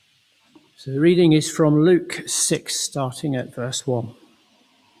So the reading is from Luke 6, starting at verse 1.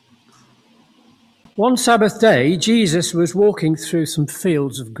 One Sabbath day, Jesus was walking through some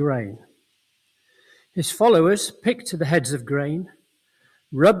fields of grain. His followers picked the heads of grain,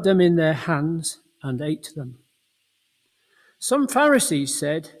 rubbed them in their hands, and ate them. Some Pharisees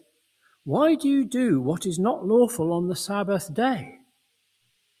said, "Why do you do what is not lawful on the Sabbath day?"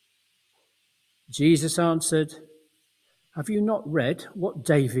 Jesus answered, "Have you not read what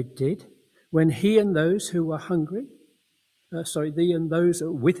David did when he and those who were those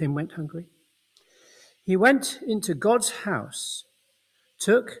with him went hungry? He went into God's house,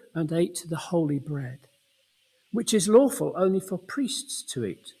 took and ate the holy bread, which is lawful only for priests to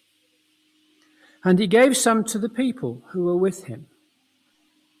eat. And he gave some to the people who were with him."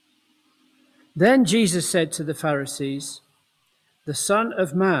 Then Jesus said to the Pharisees, "The Son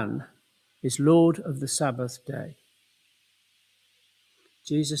of Man is Lord of the Sabbath day."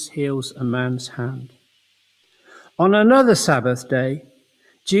 Jesus heals a man's hand. On another Sabbath day,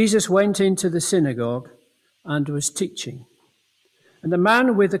 Jesus went into the synagogue and was teaching, and a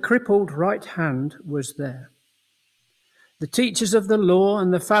man with a crippled right hand was there. The teachers of the law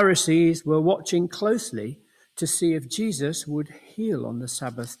and the Pharisees were watching closely to see if Jesus would heal on the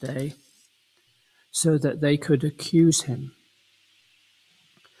Sabbath day so that they could accuse him.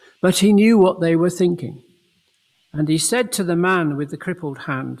 But he knew what they were thinking, and he said to the man with the crippled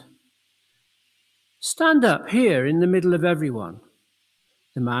hand, "Stand up here in the middle of everyone."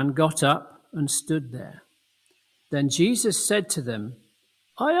 The man got up and stood there. Then Jesus said to them,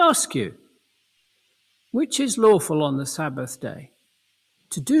 "I ask you, which is lawful on the Sabbath day,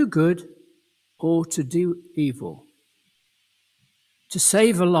 to do good or to do evil, to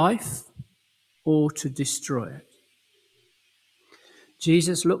save a life or to destroy it?"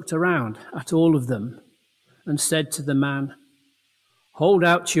 Jesus looked around at all of them and said to the man, "Hold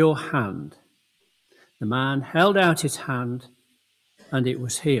out your hand." The man held out his hand, and it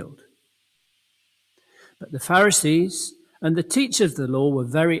was healed. But the Pharisees and the teachers of the law were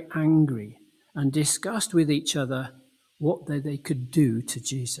very angry and discussed with each other what they could do to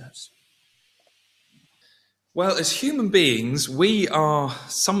Jesus. Well, as human beings, we are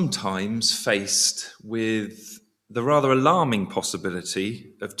sometimes faced with the rather alarming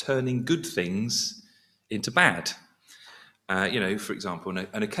possibility of turning good things into bad. For example,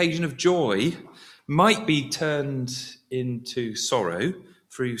 an occasion of joy might be turned into sorrow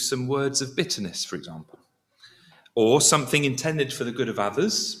through some words of bitterness, for example. Or something intended for the good of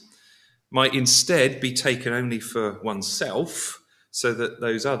others might instead be taken only for oneself, so that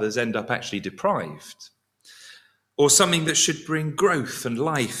those others end up actually deprived. Or something that should bring growth and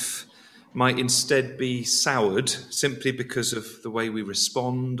life might instead be soured simply because of the way we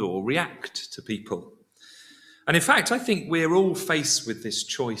respond or react to people. And in fact, I think we're all faced with this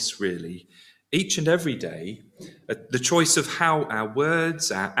choice, really, each and every day, the choice of how our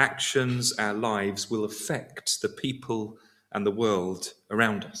words, our actions, our lives will affect the people and the world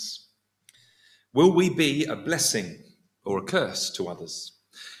around us. Will we be a blessing or a curse to others?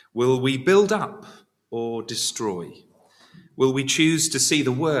 Will we build up or destroy? Will we choose to see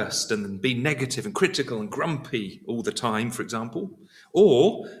the worst and be negative and critical and grumpy all the time, for example?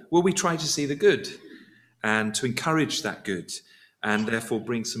 Or will we try to see the good and to encourage that good and therefore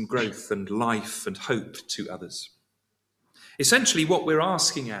bring some growth and life and hope to others? Essentially, what we're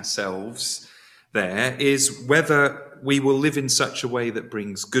asking ourselves there is whether we will live in such a way that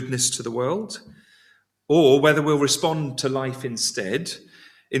brings goodness to the world, or whether we'll respond to life instead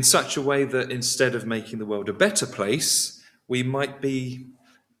in such a way that instead of making the world a better place, we might be,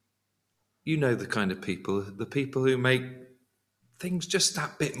 the kind of people, the people who make things just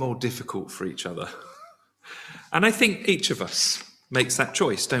that bit more difficult for each other. And I think each of us makes that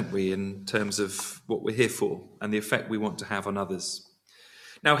choice, don't we, in terms of what we're here for and the effect we want to have on others.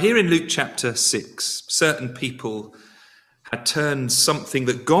 Now, here in Luke chapter 6, certain people had turned something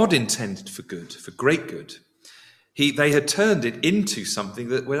that God intended for good, for great good. They had turned it into something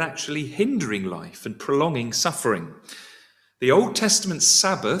that was actually hindering life and prolonging suffering. The Old Testament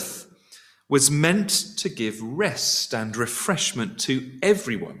Sabbath was meant to give rest and refreshment to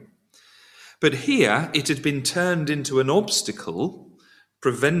everyone. But here it had been turned into an obstacle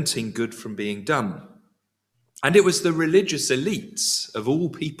preventing good from being done. And it was the religious elites of all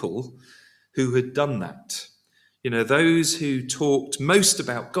people who had done that. Those who talked most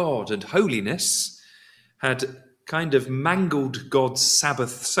about God and holiness had kind of mangled God's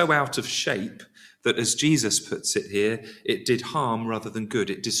Sabbath so out of shape that, as Jesus puts it here, it did harm rather than good.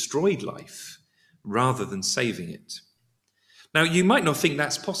 It destroyed life rather than saving it. Now, you might not think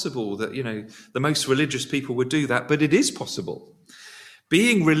that's possible, that, the most religious people would do that, but it is possible.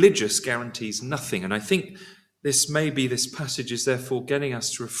 Being religious guarantees nothing. And I think this passage is therefore getting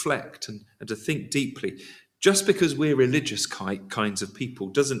us to reflect and to think deeply. Just because we're religious kinds of people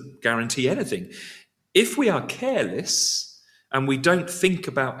doesn't guarantee anything. If we are careless and we don't think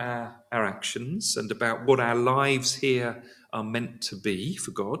about our actions and about what our lives here are meant to be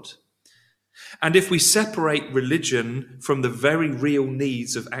for God, and if we separate religion from the very real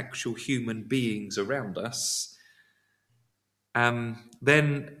needs of actual human beings around us,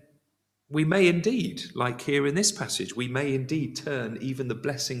 then we may indeed, like here in this passage, we may indeed turn even the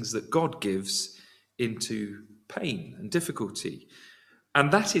blessings that God gives into pain and difficulty.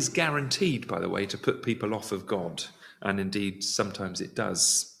 And that is guaranteed, by the way, to put people off of God. And indeed, sometimes it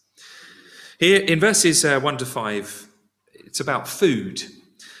does. Here in verses 1 to 5, it's about food.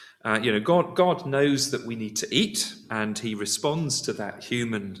 God knows that we need to eat, and he responds to that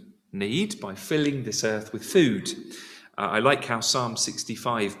human need by filling this earth with food. I like how Psalm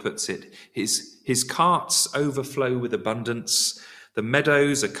 65 puts it. His carts overflow with abundance. The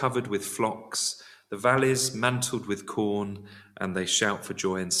meadows are covered with flocks. The valleys mantled with corn, and they shout for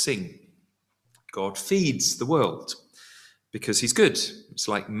joy and sing. God feeds the world because he's good. It's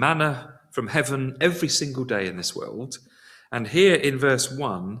like manna from heaven every single day in this world. And here in verse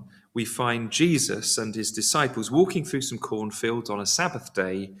 1, we find Jesus and his disciples walking through some cornfields on a Sabbath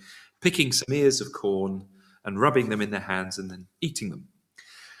day, picking some ears of corn and rubbing them in their hands and then eating them.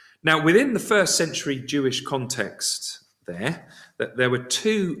 Now, within the first century Jewish context there were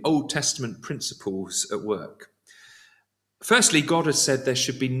two Old Testament principles at work. Firstly, God had said there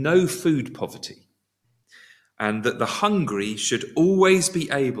should be no food poverty, and that the hungry should always be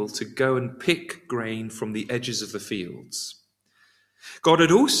able to go and pick grain from the edges of the fields. God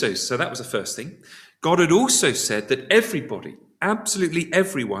had also, so that was the first thing, God had also said that everybody, absolutely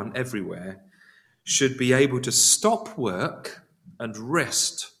everyone, everywhere, should be able to stop work and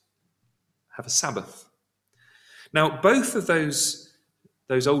rest, have a Sabbath. Now, both of those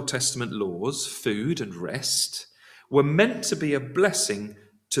Old Testament laws, food and rest, were meant to be a blessing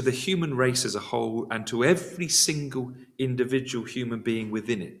to the human race as a whole and to every single individual human being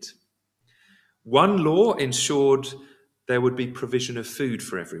within it. One law ensured there would be provision of food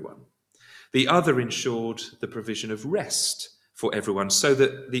for everyone. The other ensured the provision of rest for everyone. So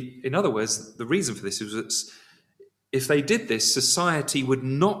that, in other words, the reason for this was that if they did this, society would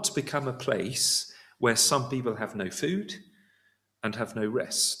not become a place where some people have no food and have no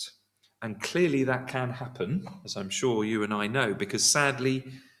rest. And clearly that can happen, as I'm sure you and I know, because sadly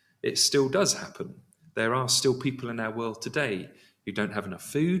it still does happen. There are still people in our world today who don't have enough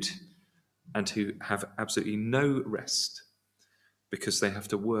food and who have absolutely no rest because they have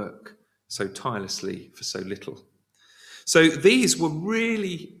to work so tirelessly for so little. So these were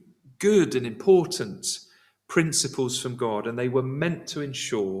really good and important principles from God, and they were meant to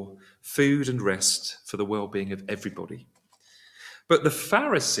ensure food and rest for the well-being of everybody. But the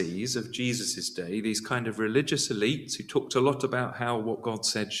Pharisees of Jesus' day, these kind of religious elites who talked a lot about how what God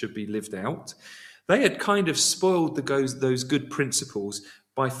said should be lived out, they had kind of spoiled those good principles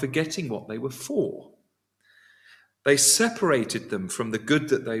by forgetting what they were for. They separated them from the good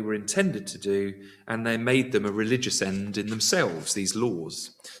that they were intended to do, and they made them a religious end in themselves, these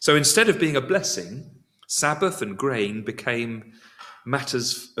laws. So instead of being a blessing, Sabbath and grain became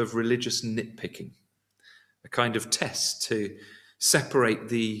matters of religious nitpicking, a kind of test to separate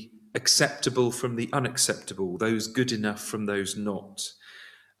the acceptable from the unacceptable, those good enough from those not.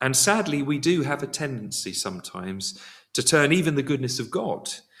 And sadly, we do have a tendency sometimes to turn even the goodness of God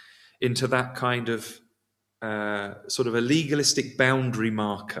into that kind of sort of a legalistic boundary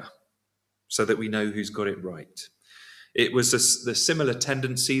marker so that we know who's got it right. It was the similar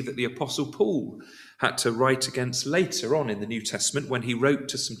tendency that the Apostle Paul had to write against later on in the New Testament when he wrote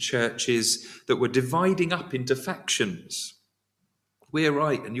to some churches that were dividing up into factions. We're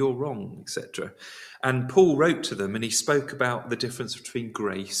right and you're wrong, etc. And Paul wrote to them and he spoke about the difference between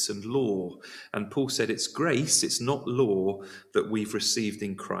grace and law. And Paul said it's grace, it's not law that we've received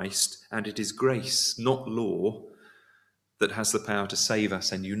in Christ. And it is grace, not law, that has the power to save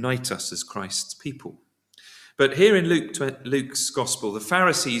us and unite us as Christ's people. But here in Luke's gospel, the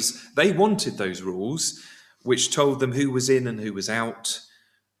Pharisees, they wanted those rules which told them who was in and who was out,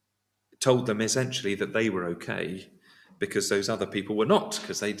 told them essentially that they were okay because those other people were not,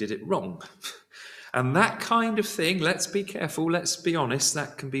 because they did it wrong. And that kind of thing, let's be careful, let's be honest,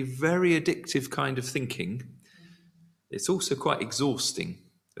 that can be very addictive kind of thinking. It's also quite exhausting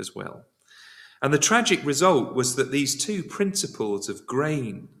as well. And the tragic result was that these two principles of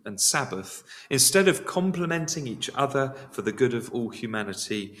grain and Sabbath, instead of complementing each other for the good of all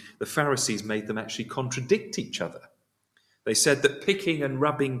humanity, the Pharisees made them actually contradict each other. They said that picking and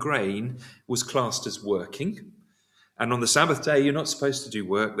rubbing grain was classed as working. And on the Sabbath day, you're not supposed to do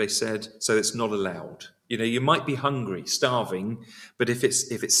work, they said, so it's not allowed. You know, you might be hungry, starving, but if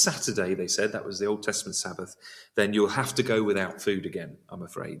it's Saturday, they said, that was the Old Testament Sabbath, then you'll have to go without food again, I'm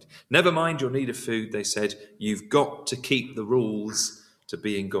afraid. Never mind your need of food, they said, you've got to keep the rules to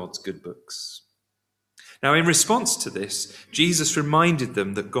be in God's good books. Now, in response to this, Jesus reminded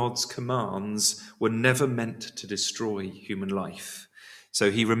them that God's commands were never meant to destroy human life.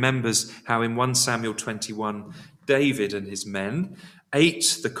 So he remembers how in 1 Samuel 21, David and his men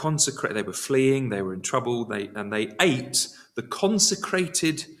ate the consecrated, they were fleeing, they were in trouble, and they ate the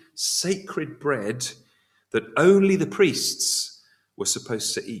consecrated sacred bread that only the priests were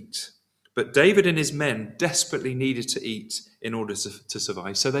supposed to eat. But David and his men desperately needed to eat in order to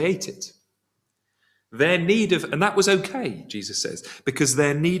survive, so they ate it. Their need of, and that was okay, Jesus says, because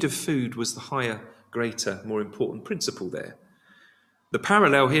their need of food was the higher, greater, more important principle there. The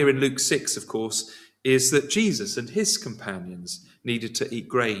parallel here in Luke 6, of course, is that Jesus and his companions needed to eat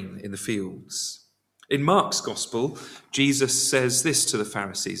grain in the fields. In Mark's Gospel, Jesus says this to the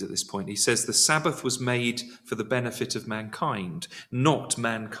Pharisees at this point. He says, the Sabbath was made for the benefit of mankind, not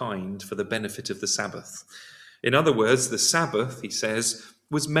mankind for the benefit of the Sabbath. In other words, the Sabbath, he says,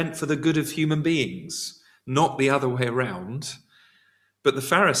 was meant for the good of human beings, not the other way around. But the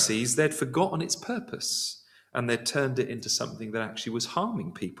Pharisees, they'd forgotten its purpose, and they'd turned it into something that actually was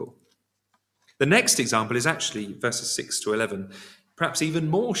harming people. The next example is actually verses 6 to 11, perhaps even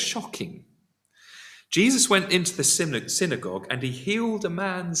more shocking. Jesus went into the synagogue and he healed a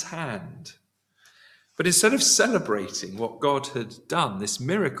man's hand. But instead of celebrating what God had done, this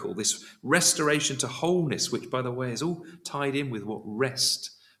miracle, this restoration to wholeness, which, by the way, is all tied in with what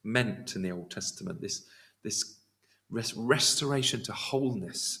rest meant in the Old Testament, this restoration to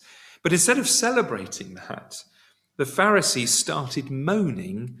wholeness. But instead of celebrating that, the Pharisees started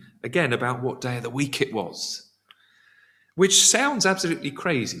moaning again about what day of the week it was, which sounds absolutely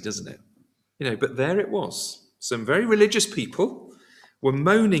crazy, doesn't it? You know, but there it was. Some very religious people were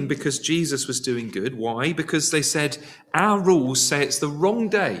moaning because Jesus was doing good. Why? Because they said, our rules say it's the wrong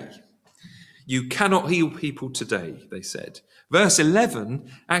day. You cannot heal people today, they said. Verse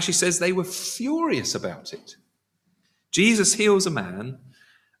 11 actually says they were furious about it. Jesus heals a man,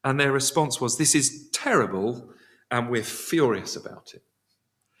 and their response was, this is terrible, and we're furious about it.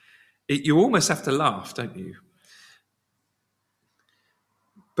 You almost have to laugh, don't you?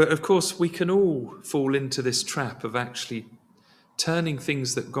 But of course, we can all fall into this trap of actually turning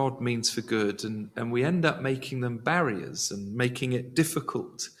things that God means for good, and we end up making them barriers and making it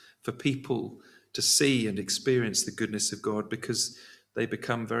difficult for people to see and experience the goodness of God because they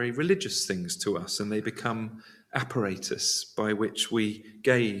become very religious things to us, and they become apparatus by which we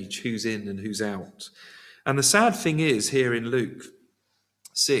gauge who's in and who's out. And the sad thing is, here in Luke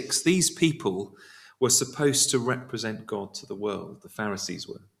 6, these people were supposed to represent God to the world, the Pharisees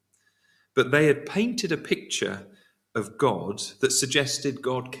were. But they had painted a picture of God that suggested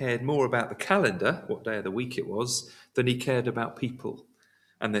God cared more about the calendar, what day of the week it was, than he cared about people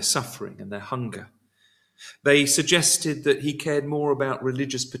and their suffering and their hunger. They suggested that he cared more about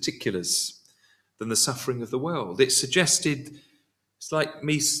religious particulars than the suffering of the world. It suggested, it's like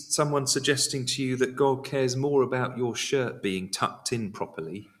someone suggesting to you that God cares more about your shirt being tucked in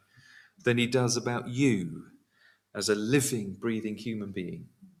properly than he does about you as a living, breathing human being.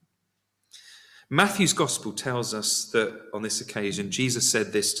 Matthew's Gospel tells us that on this occasion, Jesus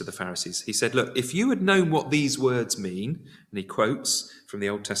said this to the Pharisees. He said, look, if you had known what these words mean, and he quotes from the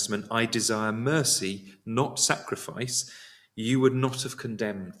Old Testament, I desire mercy, not sacrifice, you would not have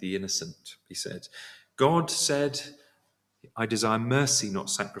condemned the innocent, he said. God said, I desire mercy, not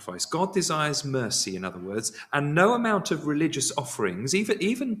sacrifice. God desires mercy, in other words, and no amount of religious offerings,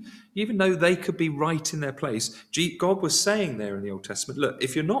 even though they could be right in their place, God was saying there in the Old Testament, look,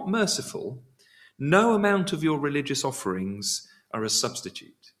 if you're not merciful, no amount of your religious offerings are a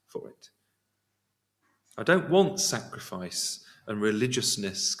substitute for it. I don't want sacrifice and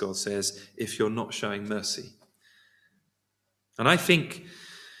religiousness, God says, if you're not showing mercy. And I think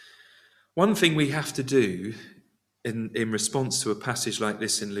one thing we have to do in response to a passage like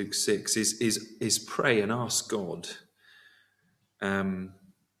this in Luke 6 is pray and ask God,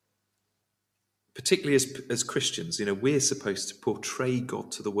 particularly as Christians, you know, we're supposed to portray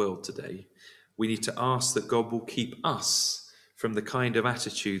God to the world today. We need to ask that God will keep us from the kind of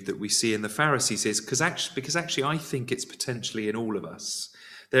attitude that we see in the Pharisees, because actually I think it's potentially in all of us.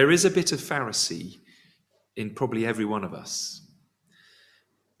 There is a bit of Pharisee in probably every one of us,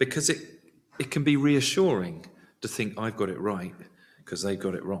 because it can be reassuring to think I've got it right because they've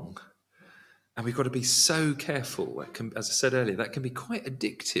got it wrong. And we've got to be so careful. As I said earlier, that can be quite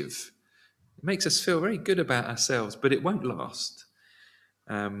addictive. It makes us feel very good about ourselves, but it won't last.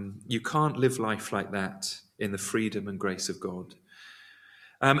 You can't live life like that in the freedom and grace of God.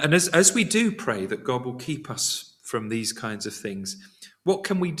 And as we do pray that God will keep us from these kinds of things, what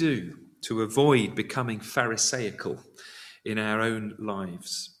can we do to avoid becoming pharisaical in our own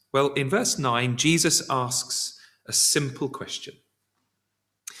lives? Well, in verse 9, Jesus asks a simple question.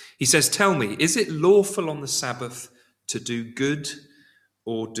 He says, "Tell me, is it lawful on the Sabbath to do good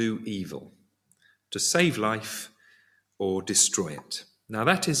or do evil, to save life or destroy it?" Now,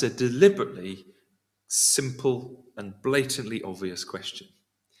 that is a deliberately simple and blatantly obvious question.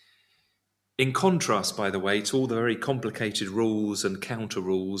 In contrast, by the way, to all the very complicated rules and counter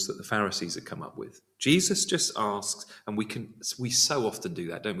rules that the Pharisees had come up with, Jesus just asks, and we so often do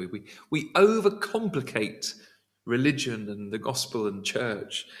that, don't we? We overcomplicate religion and the gospel and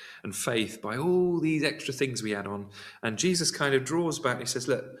church and faith by all these extra things we add on. And Jesus kind of draws back and he says,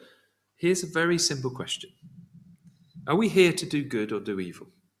 look, here's a very simple question. Are we here to do good or do evil?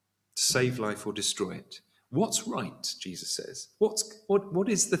 To save life or destroy it? What's right, Jesus says? What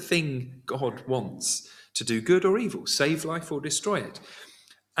is the thing God wants? To do good or evil? Save life or destroy it?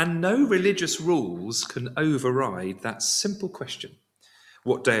 And no religious rules can override that simple question.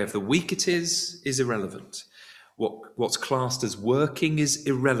 What day of the week it is irrelevant. What's classed as working is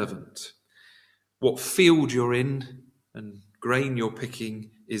irrelevant. What field you're in and grain you're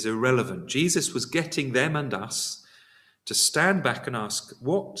picking is irrelevant. Jesus was getting them and us to stand back and ask,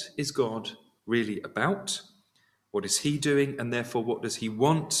 what is God really about? What is he doing? And therefore, what does he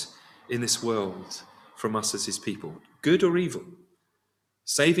want in this world from us as his people? Good or evil?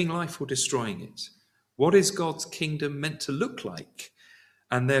 Saving life or destroying it? What is God's kingdom meant to look like?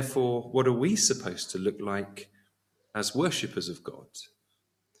 And therefore, what are we supposed to look like as worshippers of God?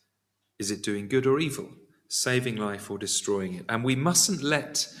 Is it doing good or evil? Saving life or destroying it? And we mustn't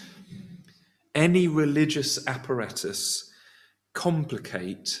let any religious apparatus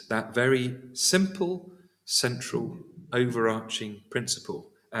complicate that very simple, central, overarching principle.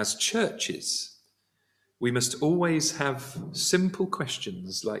 As churches, we must always have simple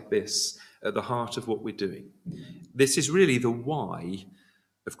questions like this at the heart of what we're doing. This is really the why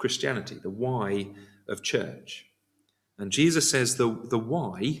of Christianity, the why of church. And Jesus says the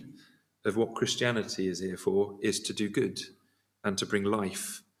why of what Christianity is here for is to do good and to bring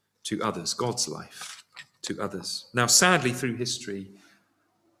life to others, God's life to others. Now, sadly, through history,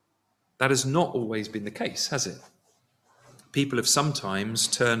 that has not always been the case, has it? People have sometimes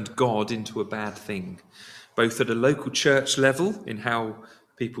turned God into a bad thing, both at a local church level in how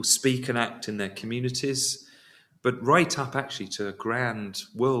people speak and act in their communities, but right up actually to a grand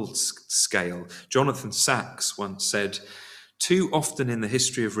world scale. Jonathan Sacks once said, "Too often in the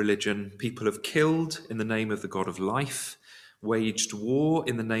history of religion, people have killed in the name of the God of life, waged war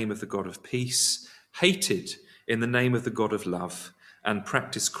in the name of the God of peace, hated in the name of the God of love, and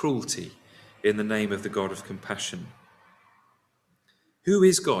practiced cruelty in the name of the God of compassion." Who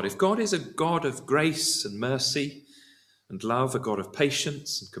is God? If God is a God of grace and mercy and love, a God of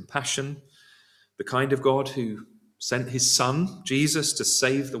patience and compassion, the kind of God who sent his son, Jesus, to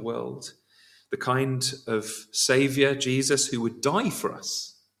save the world, the kind of Saviour, Jesus, who would die for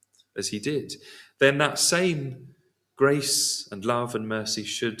us as he did, then that same grace and love and mercy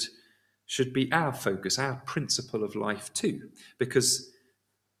should be our focus, our principle of life too, because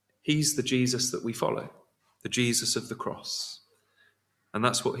he's the Jesus that we follow, the Jesus of the cross. And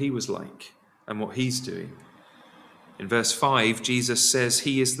that's what he was like and what he's doing. In verse 5, Jesus says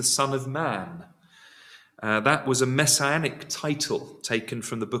he is the Son of Man. That was a messianic title taken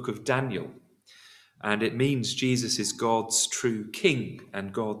from the book of Daniel. And it means Jesus is God's true king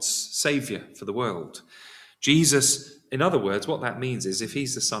and God's saviour for the world. Jesus, in other words, what that means is if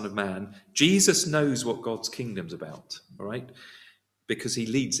he's the Son of Man, Jesus knows what God's kingdom's about, all right? Because he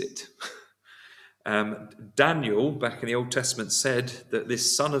leads it. Daniel, back in the Old Testament, said that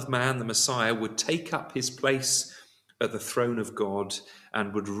this Son of Man, the Messiah, would take up his place at the throne of God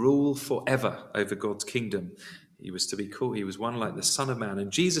and would rule forever over God's kingdom. He was to be called, he was one like the Son of Man.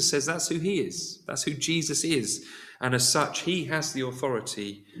 And Jesus says that's who he is. That's who Jesus is. And as such, he has the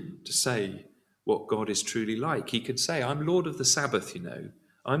authority to say what God is truly like. He could say, I'm Lord of the Sabbath, you know.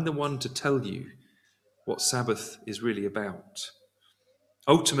 I'm the one to tell you what Sabbath is really about.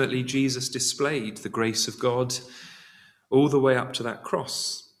 Ultimately, Jesus displayed the grace of God all the way up to that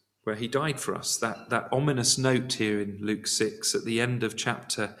cross where he died for us. That ominous note here in Luke 6 at the end of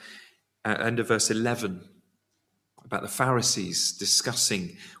end of verse 11 about the Pharisees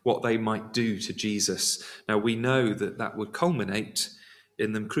discussing what they might do to Jesus. Now we know that would culminate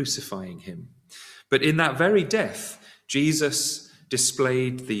in them crucifying him. But in that very death, Jesus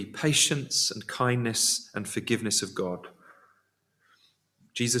displayed the patience and kindness and forgiveness of God.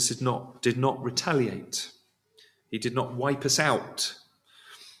 Jesus did not retaliate. He did not wipe us out.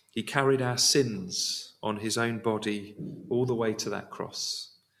 He carried our sins on his own body all the way to that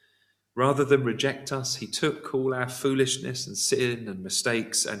cross. Rather than reject us, he took all our foolishness and sin and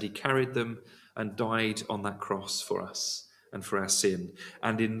mistakes, and he carried them and died on that cross for us and for our sin.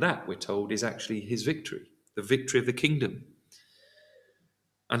 And in that, we're told, is actually his victory, the victory of the kingdom.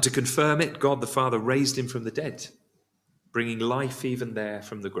 And to confirm it, God the Father raised him from the dead, bringing life even there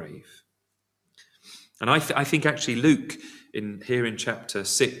from the grave. And I think actually Luke, here in chapter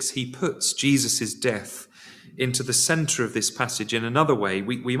 6, he puts Jesus' death into the centre of this passage in another way.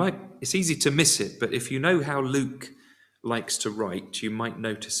 It's easy to miss it, but if you know how Luke likes to write, you might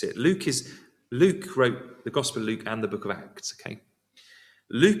notice it. Luke wrote the Gospel of Luke and the book of Acts, okay?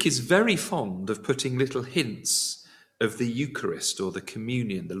 Luke is very fond of putting little hints of the Eucharist or the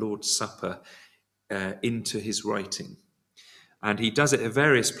communion, the Lord's Supper, into his writing. And he does it at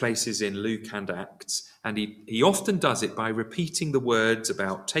various places in Luke and Acts. And he often does it by repeating the words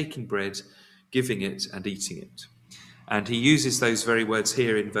about taking bread, giving it, and eating it. And he uses those very words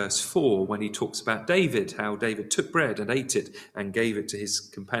here in verse 4 when he talks about David, how David took bread and ate it and gave it to his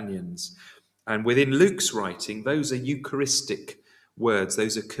companions. And within Luke's writing, those are Eucharistic words.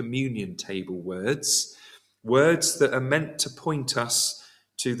 Those are communion table words, words that are meant to point us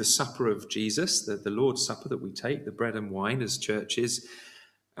to the supper of Jesus, the Lord's Supper that we take, the bread and wine as churches,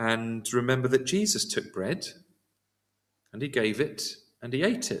 and remember that Jesus took bread and he gave it and he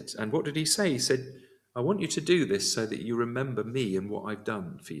ate it. And what did he say? He said, I want you to do this so that you remember me and what I've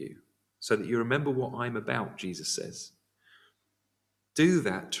done for you, so that you remember what I'm about, Jesus says. Do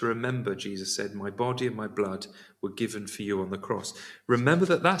that to remember, Jesus said, my body and my blood were given for you on the cross. Remember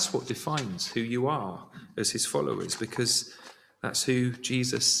that that's what defines who you are as his followers, because that's who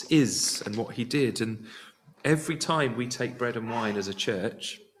Jesus is and what he did. And every time we take bread and wine as a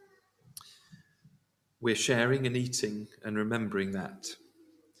church, we're sharing and eating and remembering that.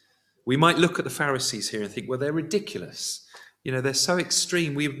 We might look at the Pharisees here and think, well, they're ridiculous. They're so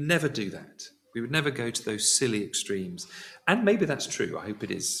extreme. We would never do that. We would never go to those silly extremes. And maybe that's true. I hope it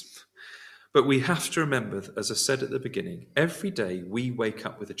is. But we have to remember, as I said at the beginning, every day we wake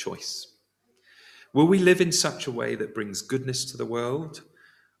up with a choice. Will we live in such a way that brings goodness to the world,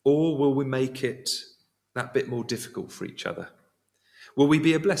 or will we make it that bit more difficult for each other? Will we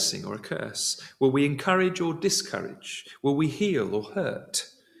be a blessing or a curse? Will we encourage or discourage? Will we heal or hurt?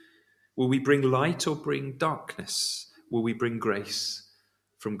 Will we bring light or bring darkness? Will we bring grace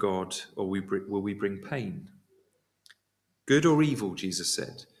from God, or will we bring pain? Good or evil, Jesus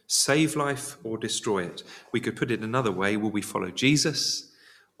said. Save life or destroy it. We could put it another way. Will we follow Jesus,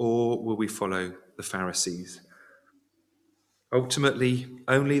 or will we follow the Pharisees? Ultimately,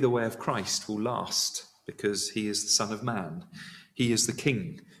 only the way of Christ will last, because he is the Son of Man. He is the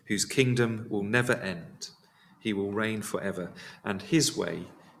King whose kingdom will never end. He will reign forever. And his way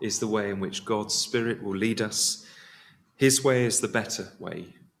is the way in which God's Spirit will lead us. His way is the better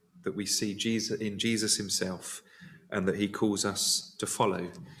way that we see in Jesus himself, and that he calls us to follow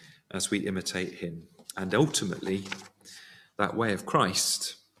as we imitate him. And ultimately, that way of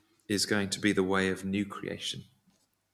Christ is going to be the way of new creation.